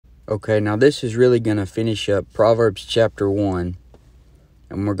Okay, now this is really going to finish up Proverbs chapter 1.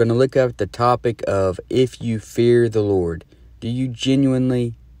 And we're going to look at the topic of if you fear the Lord. Do you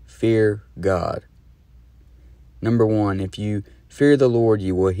genuinely fear God? Number 1, if you fear the Lord,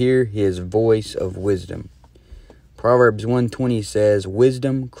 you will hear his voice of wisdom. Proverbs 1:20 says,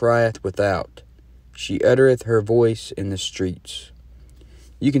 Wisdom crieth without. She uttereth her voice in the streets.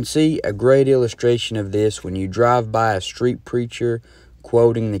 You can see a great illustration of this when you drive by a street preacher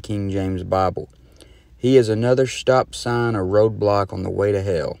quoting the King James Bible. He is another stop sign or roadblock on the way to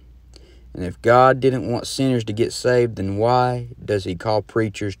hell. And if God didn't want sinners to get saved, then why does he call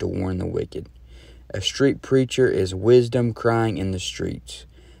preachers to warn the wicked? A street preacher is wisdom crying in the streets.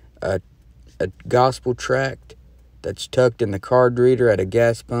 A gospel tract that's tucked in the card reader at a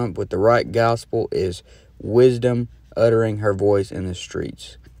gas pump with the right gospel is wisdom uttering her voice in the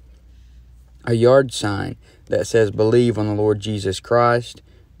streets. A yard sign that says believe on the Lord Jesus Christ,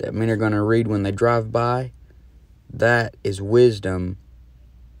 that men are going to read when they drive by, that is wisdom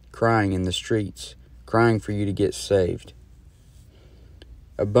crying in the streets, crying for you to get saved.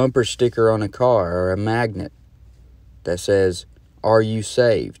 A bumper sticker on a car or a magnet that says, Are you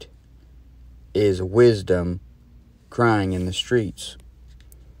saved? Is wisdom crying in the streets.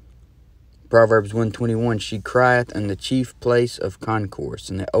 Proverbs 1:21, She crieth in the chief place of concourse,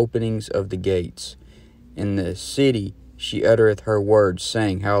 in the openings of the gates. In the city she uttereth her words,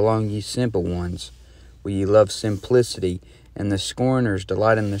 saying, How long, ye simple ones, will ye love simplicity? And the scorners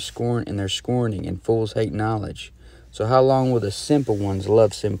delight in their scorning, and fools hate knowledge. So how long will the simple ones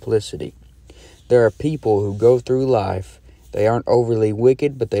love simplicity? There are people who go through life, they aren't overly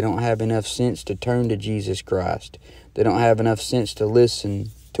wicked, but they don't have enough sense to turn to Jesus Christ. They don't have enough sense to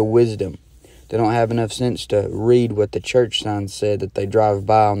listen to wisdom. They don't have enough sense to read what the church sign said that they drive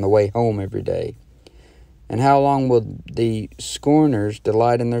by on the way home every day. And how long will the scorners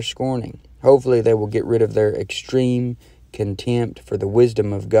delight in their scorning? Hopefully they will get rid of their extreme contempt for the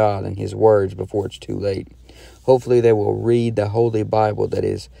wisdom of God and his words before it's too late. Hopefully they will read the Holy Bible that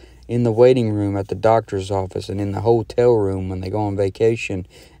is in the waiting room at the doctor's office and in the hotel room when they go on vacation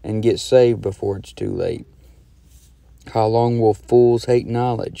and get saved before it's too late. How long will fools hate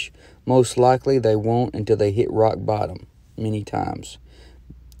knowledge? Most likely they won't until they hit rock bottom many times.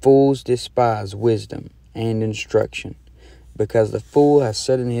 Fools despise wisdom and instruction, because the fool has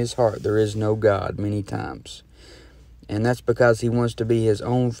said in his heart there is no God many times. And that's because he wants to be his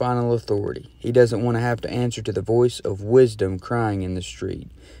own final authority. He doesn't want to have to answer to the voice of wisdom crying in the street.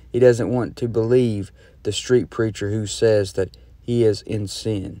 He doesn't want to believe the street preacher who says that he is in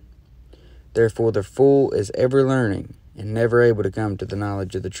sin. Therefore the fool is ever learning and never able to come to the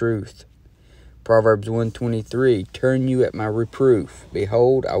knowledge of the truth. Proverbs 1:23, Turn you at my reproof.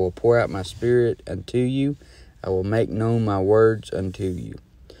 Behold, I will pour out my spirit unto you. I will make known my words unto you.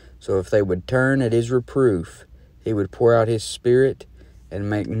 So if they would turn at his reproof, he would pour out his spirit and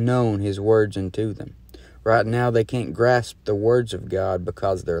make known his words unto them. Right now they can't grasp the words of God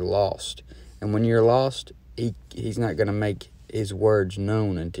because they're lost. And when you're lost, he's not going to make his words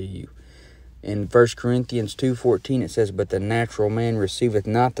known unto you. In 1 Corinthians 2:14 it says, But the natural man receiveth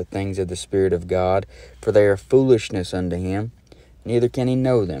not the things of the Spirit of God, for they are foolishness unto him, neither can he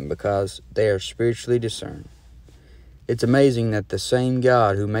know them, because they are spiritually discerned. It's amazing that the same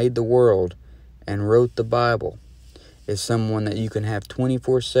God who made the world and wrote the Bible is someone that you can have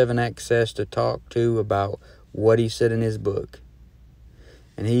 24/7 access to talk to about what he said in his book.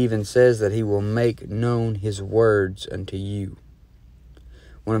 And he even says that he will make known his words unto you.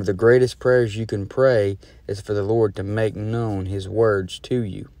 One of the greatest prayers you can pray is for the Lord to make known his words to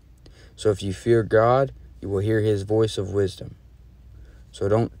you. So if you fear God, you will hear his voice of wisdom. So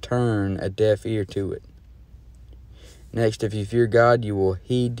don't turn a deaf ear to it. Next, if you fear God, you will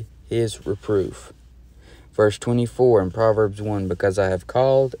heed his reproof. Verse 24 in Proverbs 1, Because I have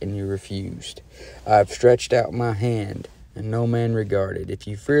called, and you refused. I have stretched out my hand, and no man regarded. If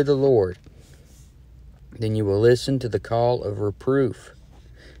you fear the Lord, then you will listen to the call of reproof.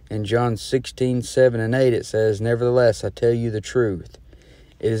 In John 16:7-8 it says, Nevertheless, I tell you the truth.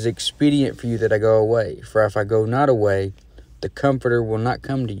 It is expedient for you that I go away. For if I go not away, the Comforter will not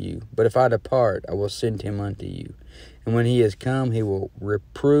come to you. But if I depart, I will send him unto you. And when he is come, he will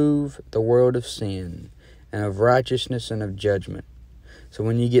reprove the world of sin, and of righteousness, and of judgment. So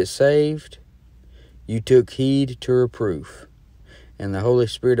when you get saved, you took heed to reproof. And the Holy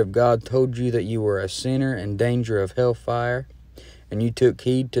Spirit of God told you that you were a sinner in danger of hellfire. And you took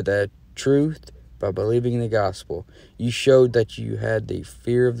heed to that truth by believing the gospel. You showed that you had the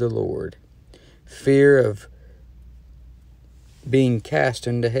fear of the Lord. Fear of being cast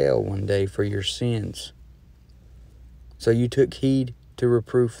into hell one day for your sins. So you took heed to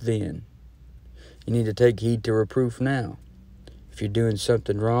reproof then. You need to take heed to reproof now. If you're doing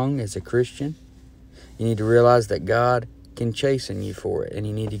something wrong as a Christian, you need to realize that God can chasten you for it, and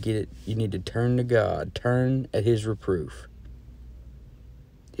you need to get it. You need to turn to God, turn at His reproof.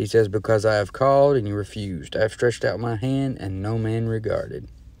 He says, "Because I have called and you refused, I have stretched out my hand and no man regarded."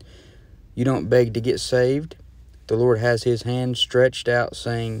 You don't beg to get saved. The Lord has His hand stretched out,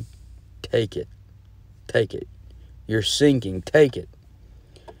 saying, "Take it, take it. You're sinking. Take it."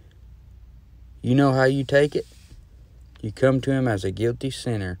 You know how you take it? You come to Him as a guilty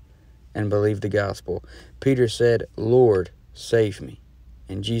sinner and believe the gospel. Peter said, "Lord, save me."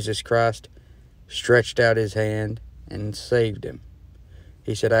 And Jesus Christ stretched out His hand and saved him.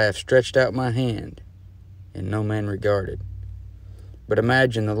 He said, "I have stretched out my hand, and no man regarded." But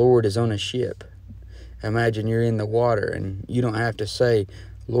imagine the Lord is on a ship. Imagine you're in the water, and you don't have to say,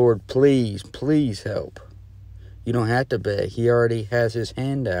 "Lord, please, please help." You don't have to beg. He already has His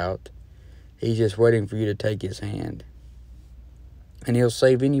hand out. He's just waiting for you to take His hand. And He'll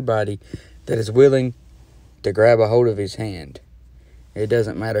save anybody that is willing to grab a hold of His hand. It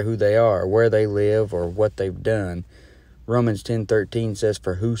doesn't matter who they are, where they live, or what they've done. Romans 10:13 says,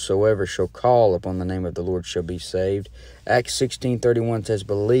 "For whosoever shall call upon the name of the Lord shall be saved." Acts 16:31 says,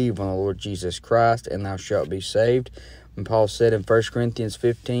 "Believe on the Lord Jesus Christ, and thou shalt be saved." And Paul said in 1 Corinthians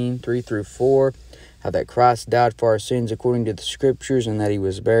 15:3-4, how that Christ died for our sins according to the Scriptures, and that He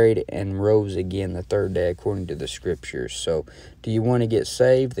was buried and rose again the third day according to the Scriptures. So, do you want to get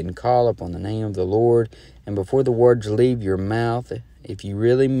saved? Then call upon the name of the Lord, and before the words leave your mouth, if you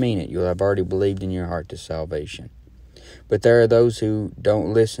really mean it, you'll have already believed in your heart to salvation. But there are those who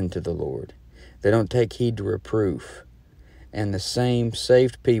don't listen to the Lord. They don't take heed to reproof. And the same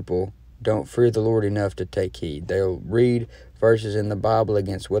saved people don't fear the Lord enough to take heed. They'll read verses in the Bible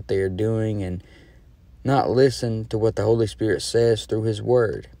against what they are doing and not listen to what the Holy Spirit says through His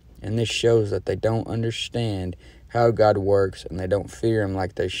Word. And this shows that they don't understand how God works, and they don't fear Him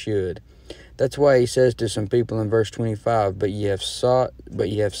like they should. That's why He says to some people in verse 25, but ye have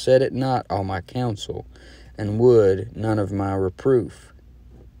said it not all my counsel, and would none of my reproof.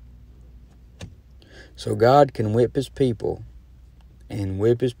 So God can whip His people, and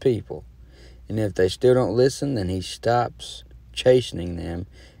whip His people. And if they still don't listen, then He stops chastening them.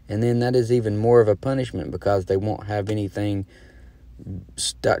 And then that is even more of a punishment, because they won't have anything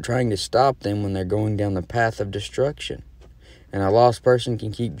trying to stop them when they're going down the path of destruction. And a lost person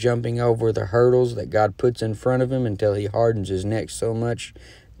can keep jumping over the hurdles that God puts in front of him until he hardens his neck so much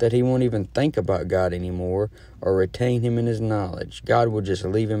that he won't even think about God anymore or retain Him in His knowledge. God will just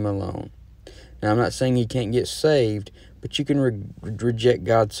leave him alone. Now, I'm not saying you can't get saved, but you can reject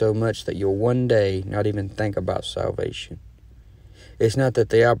God so much that you'll one day not even think about salvation. It's not that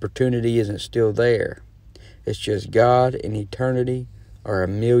the opportunity isn't still there. It's just God and eternity are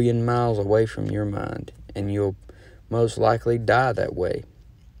 1,000,000 miles away from your mind, and you'll most likely die that way.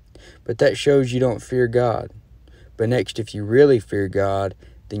 But that shows you don't fear God. But next, if you really fear God,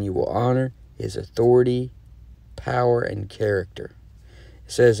 then you will honor His authority, power, and character.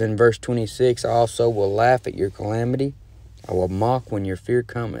 It says in verse 26, "I also will laugh at your calamity. I will mock when your fear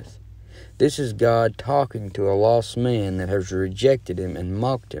cometh." This is God talking to a lost man that has rejected Him and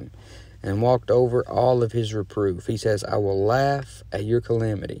mocked Him and walked over all of His reproof. He says, "I will laugh at your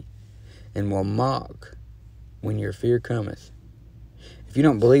calamity and will mock when your fear cometh." If you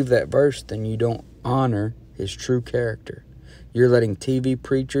don't believe that verse, then you don't honor His true character. You're letting TV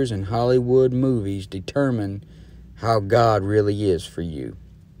preachers and Hollywood movies determine how God really is for you.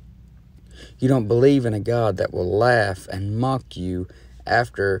 You don't believe in a God that will laugh and mock you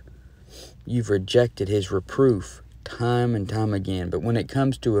after you've rejected His reproof time and time again. But when it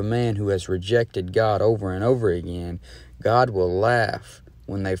comes to a man who has rejected God over and over again, God will laugh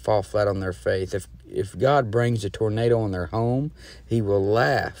when they fall flat on their faith. If God brings a tornado on their home, He will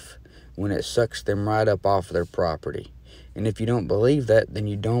laugh when it sucks them right up off their property. And if you don't believe that, then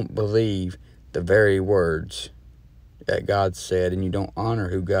you don't believe the very words that God said, and you don't honor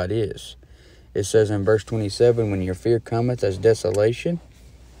who God is. It says in verse 27, "When your fear cometh as desolation,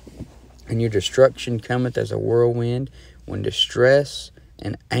 and your destruction cometh as a whirlwind, when distress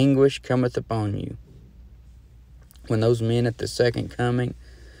and anguish cometh upon you." When those men at the second coming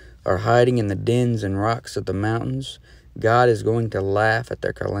are hiding in the dens and rocks of the mountains, God is going to laugh at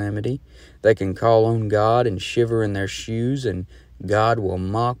their calamity. They can call on God and shiver in their shoes, and God will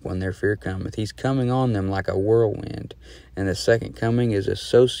mock when their fear cometh. He's coming on them like a whirlwind, and the second coming is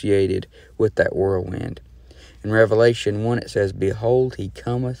associated with that whirlwind. In Revelation 1, it says, "Behold, He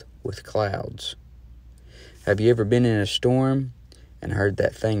cometh with clouds." Have you ever been in a storm and heard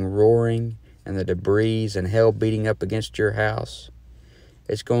that thing roaring and the debris and hell beating up against your house?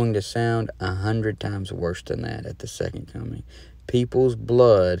 It's going to sound 100 times worse than that at the second coming. People's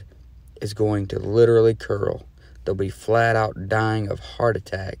blood is going to literally curdle. They'll be flat out dying of heart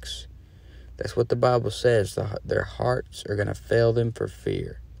attacks. That's what the Bible says. Their hearts are going to fail them for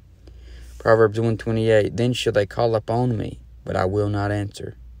fear. Proverbs 1:28, then shall they call upon me, but I will not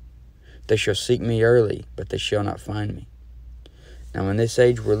answer. They shall seek me early, but they shall not find me. Now, in this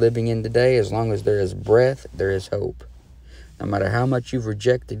age we're living in today, as long as there is breath, there is hope. No matter how much you've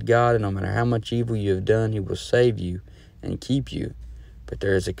rejected God, and no matter how much evil you have done, He will save you and keep you. But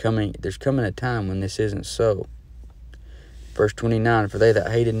there's coming a time when this isn't so. Verse 29, for they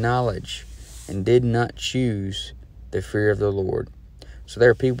that hated knowledge and did not choose the fear of the Lord. So there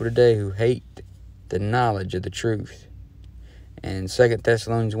are people today who hate the knowledge of the truth. And 2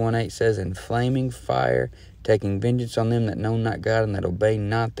 Thessalonians 1:8 says, in flaming fire, taking vengeance on them that know not God and that obey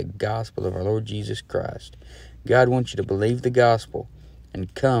not the gospel of our Lord Jesus Christ. God wants you to believe the gospel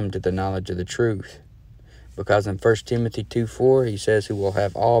and come to the knowledge of the truth. Because in 1 Timothy 2:4, he says, who will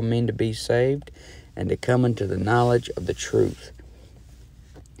have all men to be saved and to come into the knowledge of the truth.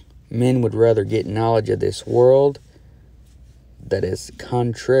 Men would rather get knowledge of this world that is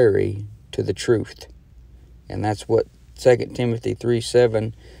contrary to the truth. And that's what 2 Timothy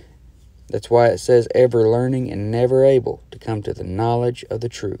 3:7, that's why it says, ever learning and never able to come to the knowledge of the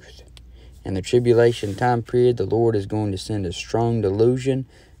truth. In the tribulation time period, the Lord is going to send a strong delusion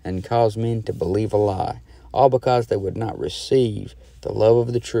and cause men to believe a lie, all because they would not receive the love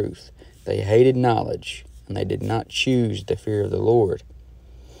of the truth. They hated knowledge, and they did not choose the fear of the Lord.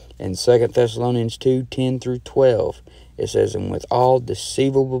 In 2 Thessalonians 2:10-12, it says, and with all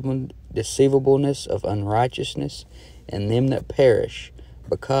deceivableness of unrighteousness in them that perish,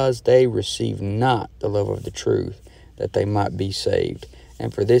 because they receive not the love of the truth, that they might be saved.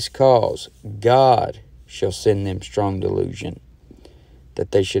 And for this cause God shall send them strong delusion,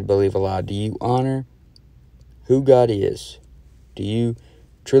 that they should believe a lie. Do you honor who God is? Do you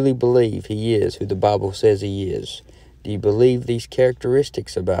truly believe He is who the Bible says He is? Do you believe these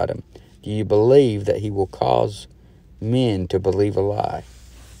characteristics about Him? Do you believe that He will cause men to believe a lie?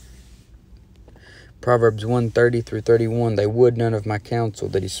 Proverbs 1:30-31, they would none of my counsel,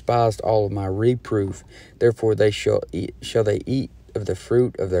 they despised all of my reproof. Therefore shall they eat of the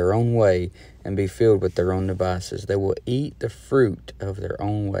fruit of their own way, and be filled with their own devices. They will eat the fruit of their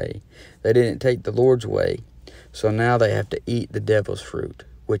own way. They didn't take the Lord's way, so now they have to eat the devil's fruit,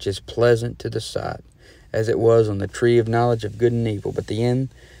 which is pleasant to the sight, as it was on the tree of knowledge of good and evil. But the end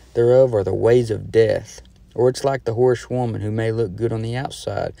thereof are the ways of death. Or it's like the whorish woman, who may look good on the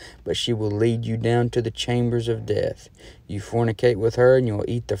outside, but she will lead you down to the chambers of death. You fornicate with her, and you will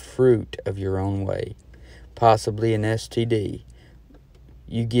eat the fruit of your own way, possibly an STD.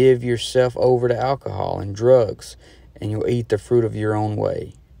 You give yourself over to alcohol and drugs, and you'll eat the fruit of your own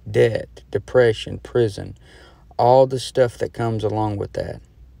way. Debt, depression, prison, all the stuff that comes along with that.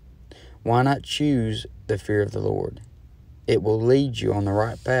 Why not choose the fear of the Lord? It will lead you on the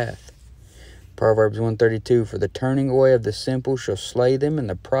right path. Proverbs 1:32, for the turning away of the simple shall slay them, and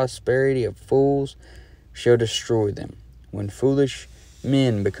the prosperity of fools shall destroy them. When foolish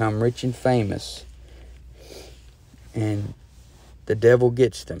men become rich and famous, and the devil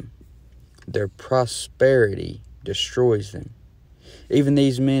gets them, their prosperity destroys them. Even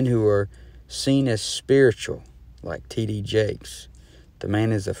these men who are seen as spiritual, like T.D. Jakes, the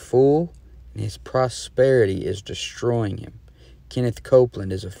man is a fool, and his prosperity is destroying him. Kenneth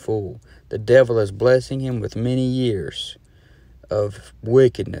Copeland is a fool. The devil is blessing him with many years of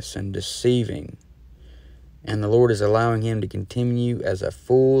wickedness and deceiving, and the Lord is allowing him to continue as a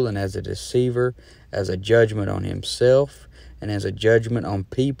fool and as a deceiver, as a judgment on himself, and as a judgment on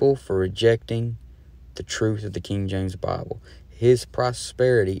people for rejecting the truth of the King James Bible. His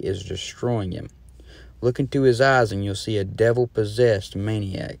prosperity is destroying him. Look into his eyes and you'll see a devil-possessed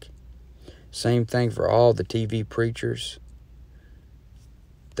maniac. Same thing for all the TV preachers.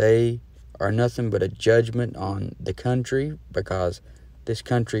 They are nothing but a judgment on the country, because this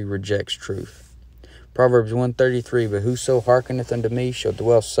country rejects truth. Proverbs 1:33, but whoso hearkeneth unto me shall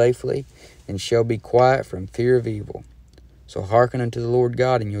dwell safely, and shall be quiet from fear of evil. So hearken unto the Lord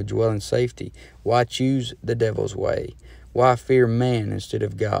God, and you'll dwell in safety. Why choose the devil's way? Why fear man instead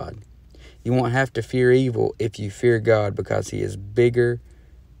of God? You won't have to fear evil if you fear God, because He is bigger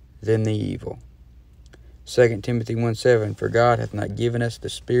than the evil. 2 Timothy 1:7, for God hath not given us the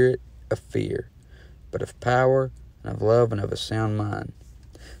spirit of fear, but of power, and of love, and of a sound mind.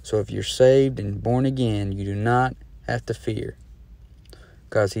 So if you're saved and born again, you do not have to fear,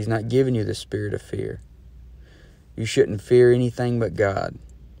 because He's not giving you the spirit of fear. You shouldn't fear anything but God.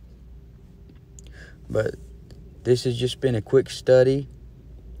 But this has just been a quick study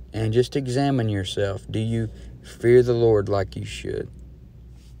And just examine yourself. Do you fear the Lord like you should?